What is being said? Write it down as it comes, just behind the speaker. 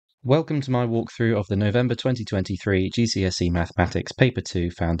Welcome to my walkthrough of the November 2023 GCSE Mathematics Paper 2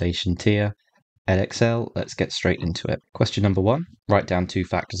 Foundation Tier, Edexcel. Let's get straight into it. Question number 1, write down two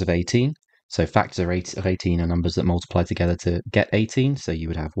factors of 18. So factors of 18 are numbers that multiply together to get 18. So you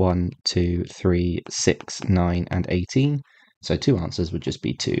would have 1, 2, 3, 6, 9, and 18. So two answers would just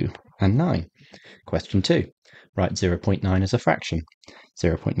be 2 and 9. Question 2, write 0.9 as a fraction.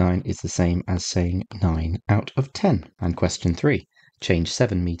 0.9 is the same as saying 9 out of 10. And question 3, change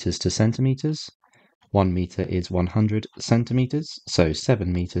 7 meters to centimeters. 1 meter is 100 centimeters, so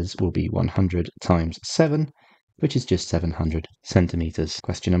 7 meters will be 100 times 7, which is just 700 centimeters.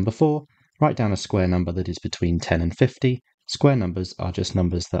 Question number 4, write down a square number that is between 10 and 50. Square numbers are just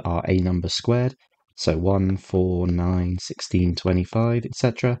numbers that are a number squared, so 1, 4, 9, 16, 25,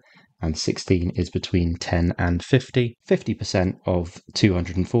 etc. And 16 is between 10 and 50. 50% of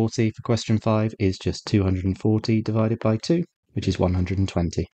 240 for question 5 is just 240 divided by 2, which is 120.